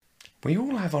We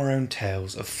all have our own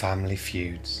tales of family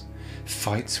feuds,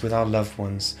 fights with our loved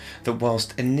ones that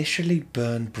whilst initially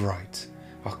burn bright,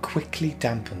 are quickly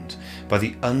dampened by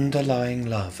the underlying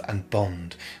love and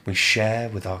bond we share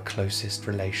with our closest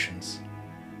relations.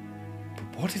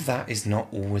 But what if that is not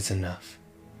always enough?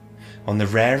 On the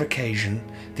rare occasion,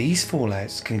 these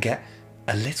fallouts can get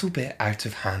a little bit out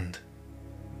of hand.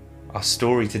 Our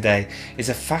story today is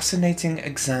a fascinating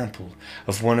example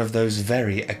of one of those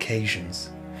very occasions,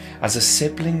 as a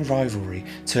sibling rivalry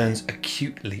turns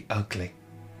acutely ugly.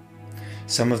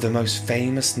 Some of the most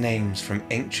famous names from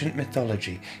ancient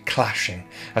mythology clashing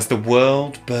as the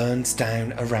world burns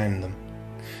down around them.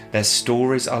 Their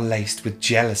stories are laced with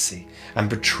jealousy and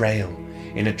betrayal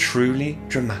in a truly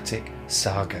dramatic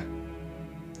saga.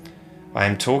 I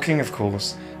am talking, of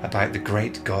course, about the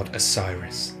great god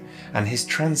Osiris and his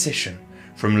transition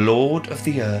from Lord of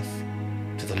the Earth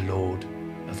to the Lord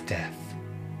of Death.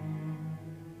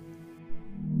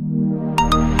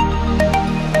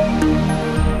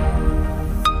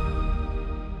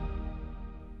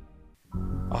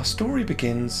 Our story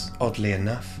begins, oddly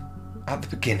enough, at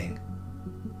the beginning.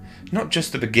 Not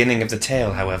just the beginning of the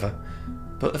tale, however,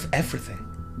 but of everything.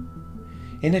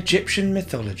 In Egyptian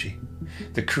mythology,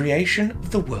 the creation of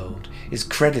the world is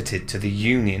credited to the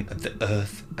union of the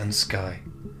earth and sky,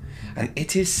 and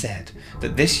it is said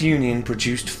that this union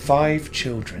produced 5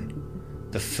 children,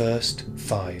 the first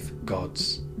 5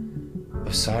 gods: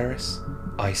 Osiris,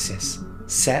 Isis,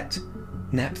 Set,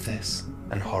 Nephthys,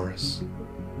 and Horus.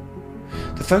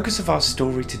 The focus of our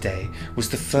story today was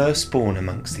the firstborn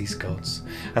amongst these gods,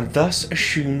 and thus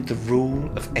assumed the rule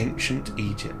of ancient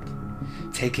Egypt,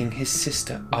 taking his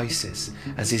sister Isis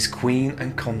as his queen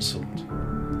and consort,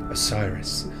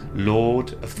 Osiris,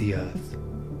 Lord of the Earth.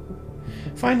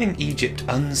 Finding Egypt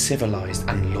uncivilized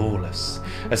and lawless,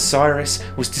 Osiris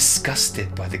was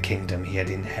disgusted by the kingdom he had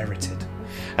inherited,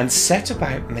 and set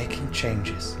about making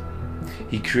changes.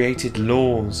 He created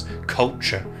laws,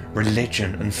 culture,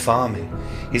 religion and farming,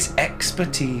 his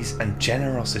expertise and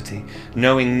generosity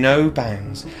knowing no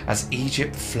bounds as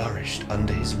Egypt flourished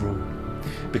under his rule,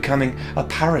 becoming a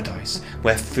paradise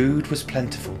where food was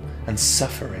plentiful and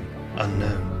suffering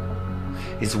unknown.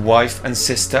 His wife and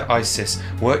sister Isis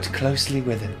worked closely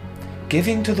with him,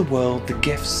 giving to the world the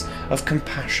gifts of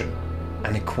compassion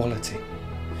and equality,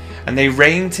 and they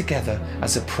reigned together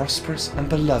as a prosperous and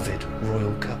beloved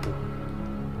royal couple.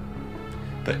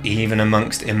 But even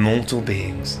amongst immortal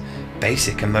beings,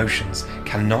 basic emotions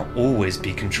cannot always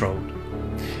be controlled,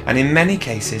 and in many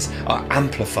cases are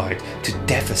amplified to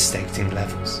devastating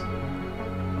levels.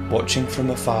 Watching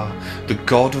from afar, the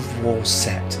god of war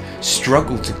Set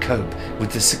struggled to cope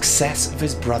with the success of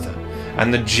his brother,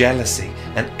 and the jealousy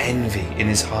and envy in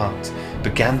his heart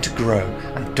began to grow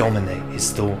and dominate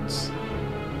his thoughts.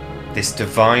 This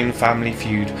divine family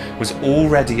feud was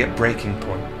already at breaking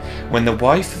point when the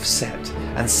wife of Set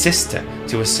and sister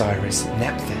to Osiris,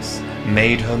 Nephthys,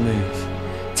 made her move,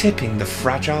 tipping the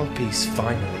fragile piece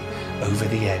finally over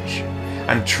the edge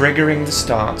and triggering the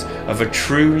start of a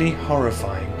truly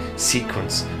horrifying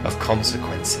sequence of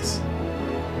consequences.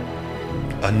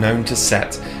 Unknown to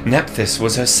Set, Nephthys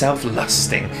was herself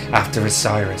lusting after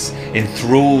Osiris,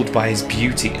 enthralled by his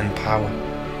beauty and power.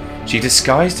 She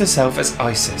disguised herself as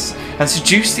Isis and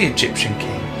seduced the Egyptian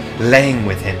king, laying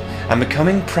with him and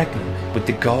becoming pregnant with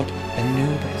the god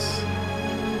Anubis.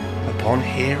 Upon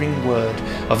hearing word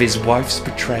of his wife's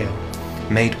betrayal,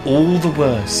 made all the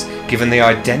worse given the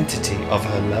identity of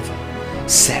her lover,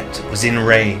 Set was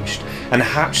enraged and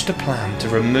hatched a plan to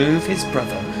remove his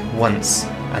brother once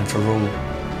and for all.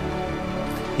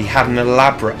 He had an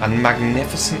elaborate and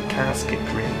magnificent casket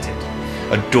created,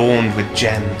 adorned with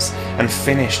gems and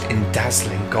finished in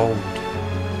dazzling gold.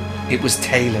 It was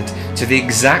tailored to the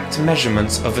exact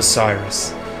measurements of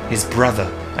Osiris, his brother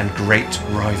and great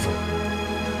rival.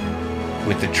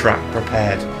 With the trap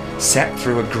prepared, Set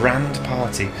threw a grand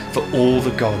party for all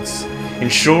the gods,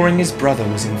 ensuring his brother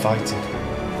was invited.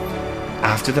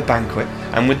 After the banquet,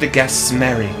 and with the guests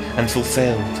merry and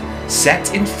fulfilled,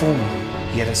 Set informed them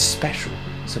he had a special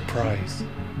surprise.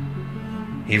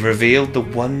 He revealed the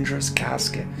wondrous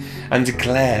casket and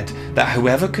declared that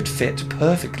whoever could fit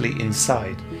perfectly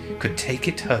inside could take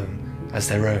it home as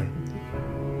their own.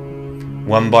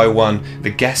 One by one,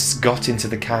 the guests got into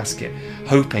the casket,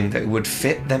 hoping that it would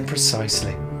fit them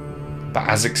precisely. But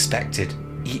as expected,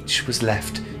 each was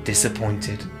left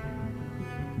disappointed.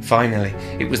 Finally,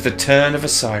 it was the turn of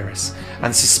Osiris,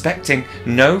 and suspecting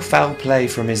no foul play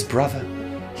from his brother,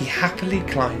 he happily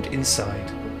climbed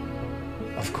inside.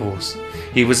 Of course,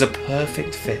 he was a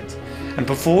perfect fit, and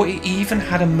before he even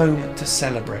had a moment to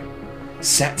celebrate,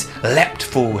 Set leapt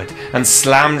forward and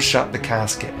slammed shut the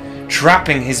casket,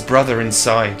 trapping his brother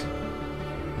inside.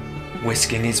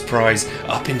 Whisking his prize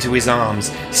up into his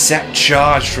arms, Set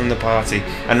charged from the party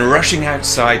and rushing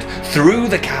outside through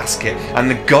the casket and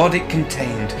the god it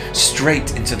contained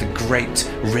straight into the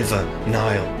great river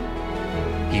Nile.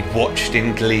 He watched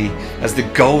in glee as the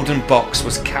golden box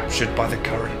was captured by the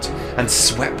current and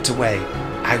swept away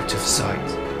out of sight.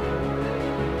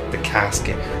 The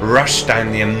casket rushed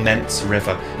down the immense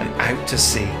river and out to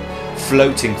sea,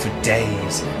 floating for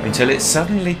days until it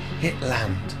suddenly hit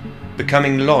land,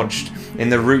 becoming lodged in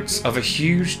the roots of a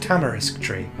huge tamarisk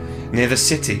tree near the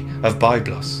city of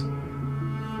Byblos.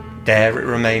 There it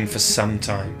remained for some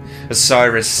time,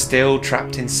 Osiris still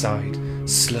trapped inside,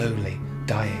 slowly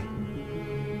dying.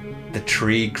 The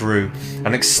tree grew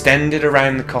and extended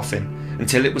around the coffin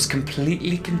until it was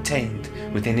completely contained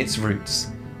within its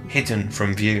roots, hidden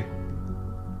from view.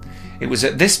 It was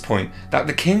at this point that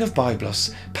the king of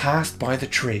Byblos passed by the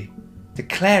tree,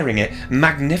 declaring it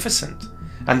magnificent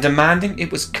and demanding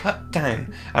it was cut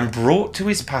down and brought to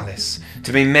his palace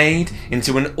to be made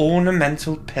into an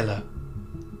ornamental pillar.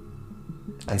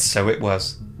 And so it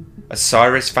was.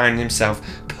 Osiris found himself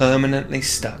permanently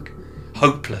stuck,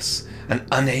 hopeless and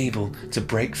unable to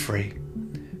break free,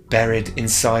 buried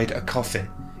inside a coffin,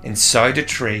 inside a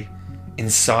tree,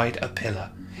 inside a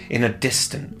pillar, in a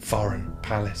distant foreign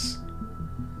palace.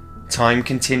 Time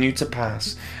continued to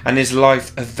pass, and his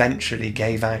life eventually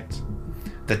gave out.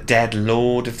 The dead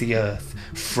lord of the earth,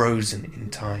 frozen in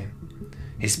time,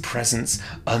 his presence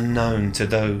unknown to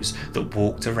those that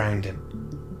walked around him.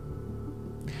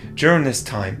 During this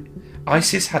time,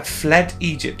 Isis had fled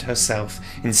Egypt herself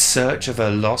in search of her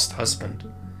lost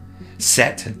husband.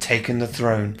 Set had taken the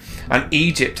throne, and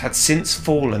Egypt had since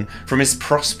fallen from his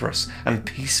prosperous and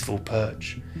peaceful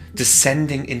perch,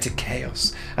 descending into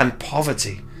chaos and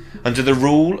poverty under the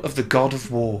rule of the god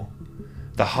of war.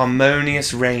 The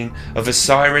harmonious reign of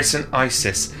Osiris and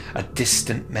Isis, a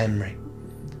distant memory,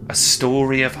 a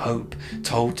story of hope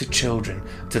told to children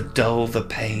to dull the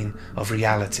pain of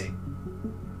reality.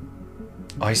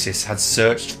 Isis had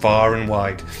searched far and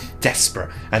wide,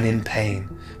 desperate and in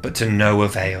pain, but to no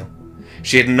avail.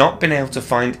 She had not been able to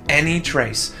find any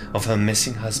trace of her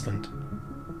missing husband.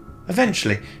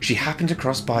 Eventually, she happened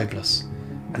across Byblos,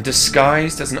 and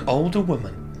disguised as an older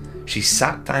woman, she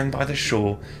sat down by the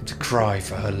shore to cry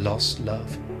for her lost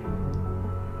love.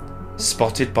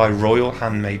 Spotted by royal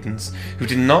handmaidens who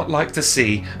did not like to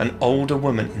see an older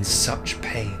woman in such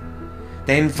pain,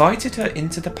 they invited her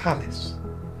into the palace.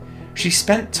 She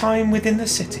spent time within the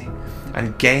city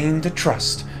and gained the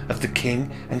trust of the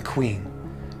king and queen,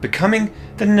 becoming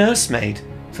the nursemaid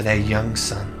for their young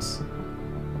sons.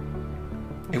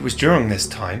 It was during this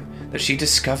time that she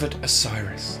discovered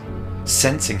Osiris,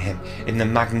 sensing him in the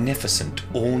magnificent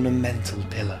ornamental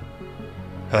pillar.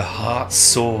 Her heart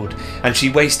soared, and she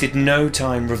wasted no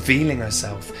time revealing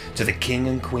herself to the king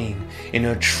and queen in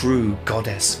her true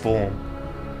goddess form.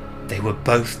 They were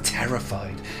both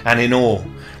terrified and in awe,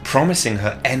 promising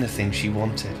her anything she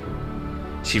wanted.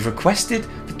 She requested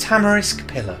the tamarisk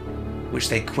pillar, which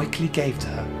they quickly gave to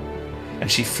her,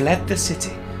 and she fled the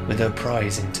city with her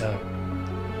prize in tow.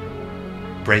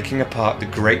 Breaking apart the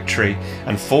great tree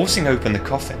and forcing open the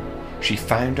coffin, she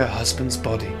found her husband's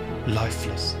body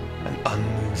lifeless and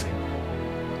unmoving.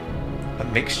 A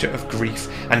mixture of grief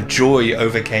and joy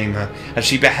overcame her as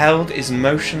she beheld his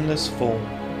motionless form.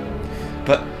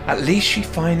 But at least she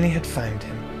finally had found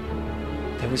him.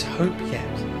 There was hope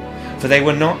yet, for they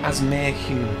were not as mere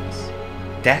humans.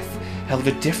 Death held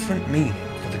a different meaning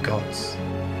for the gods.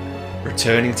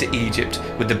 Returning to Egypt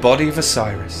with the body of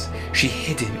Osiris, she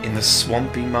hid him in the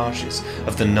swampy marshes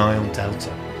of the Nile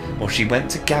Delta, while she went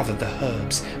to gather the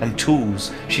herbs and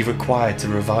tools she required to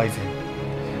revive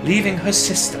him, leaving her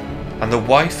sister and the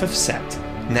wife of Set,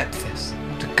 Nephthys,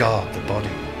 to guard the body.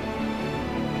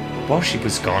 While she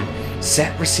was gone,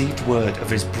 Set received word of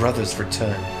his brother's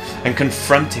return and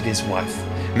confronted his wife,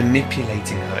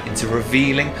 manipulating her into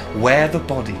revealing where the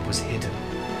body was hidden.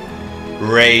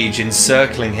 Rage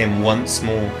encircling him once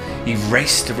more, he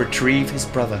raced to retrieve his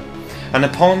brother, and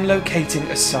upon locating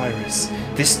Osiris,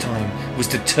 this time was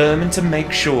determined to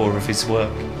make sure of his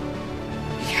work.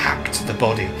 He hacked the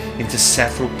body into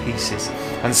several pieces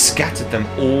and scattered them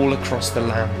all across the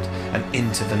land and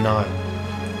into the Nile.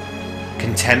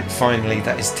 Content finally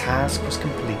that his task was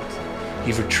complete,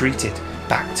 he retreated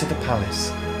back to the palace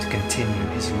to continue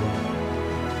his rule.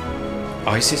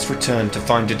 Isis returned to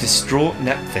find a distraught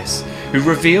Nephthys, who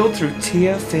revealed through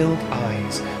tear-filled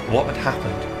eyes what had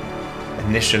happened.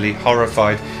 Initially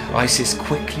horrified, Isis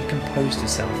quickly composed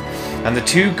herself, and the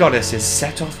two goddesses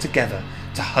set off together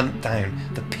to hunt down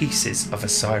the pieces of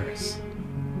Osiris.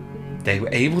 They were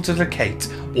able to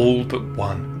locate all but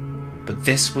one, but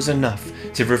this was enough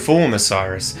to reform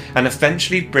Osiris and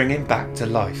eventually bring him back to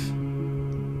life.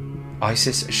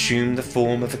 Isis assumed the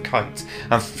form of a kite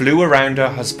and flew around her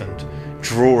husband,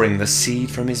 drawing the seed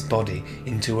from his body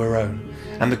into her own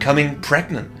and becoming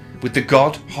pregnant with the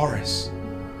god Horus.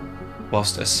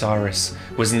 Whilst Osiris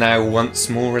was now once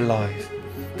more alive,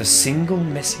 the single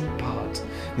missing part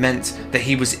meant that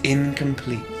he was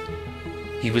incomplete.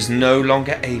 He was no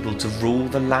longer able to rule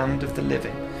the land of the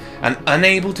living and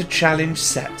unable to challenge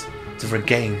Set to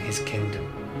regain his kingdom.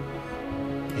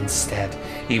 Instead,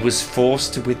 he was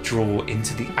forced to withdraw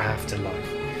into the afterlife,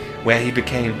 where he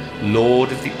became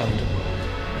Lord of the Underworld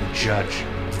and Judge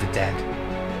of the dead.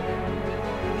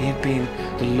 He had been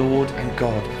the Lord and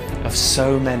God of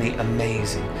so many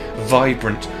amazing,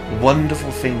 vibrant,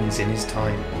 wonderful things in his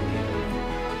time on the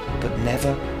earth, but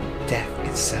never death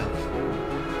itself.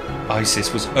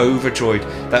 Isis was overjoyed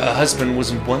that her husband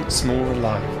was once more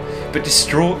alive, but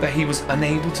distraught that he was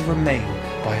unable to remain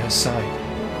by her side.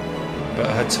 But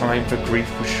her time for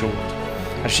grief was short,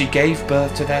 as she gave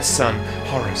birth to their son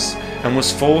Horus and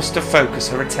was forced to focus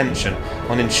her attention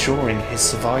on ensuring his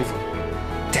survival,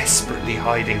 desperately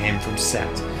hiding him from Set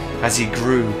as he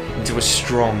grew into a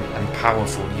strong and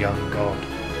powerful young god.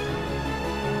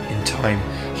 In time,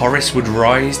 Horus would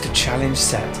rise to challenge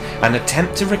Set and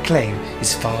attempt to reclaim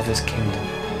his father's kingdom.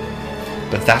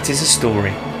 But that is a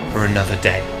story for another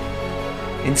day.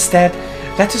 Instead,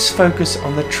 let us focus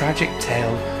on the tragic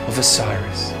tale of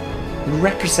Osiris, who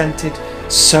represented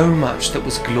so much that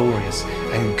was glorious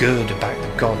and good about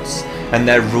the gods and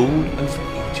their rule over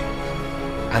Egypt,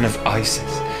 and of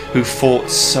Isis, who fought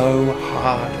so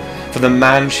hard for the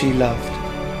man she loved,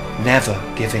 never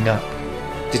giving up,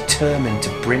 determined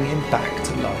to bring him back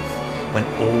to life when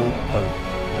all hope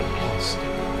had lost.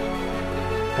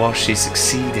 While she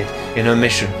succeeded in her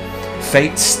mission,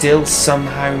 fate still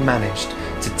somehow managed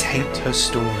to taint her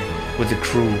story with a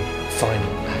cruel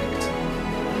final act.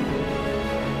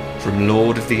 From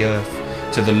Lord of the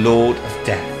Earth to the Lord of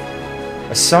Death,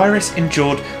 Osiris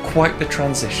endured quite the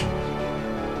transition.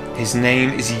 His name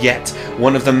is yet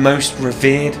one of the most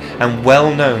revered and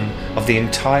well known of the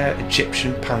entire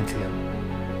Egyptian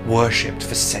pantheon, worshipped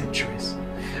for centuries,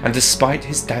 and despite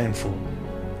his downfall,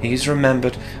 he is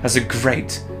remembered as a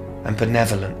great and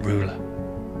benevolent ruler.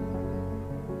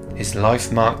 His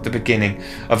life marked the beginning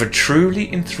of a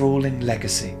truly enthralling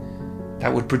legacy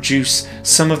that would produce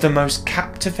some of the most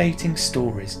captivating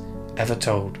stories ever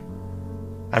told,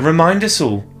 and remind us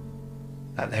all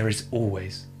that there is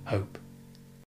always hope.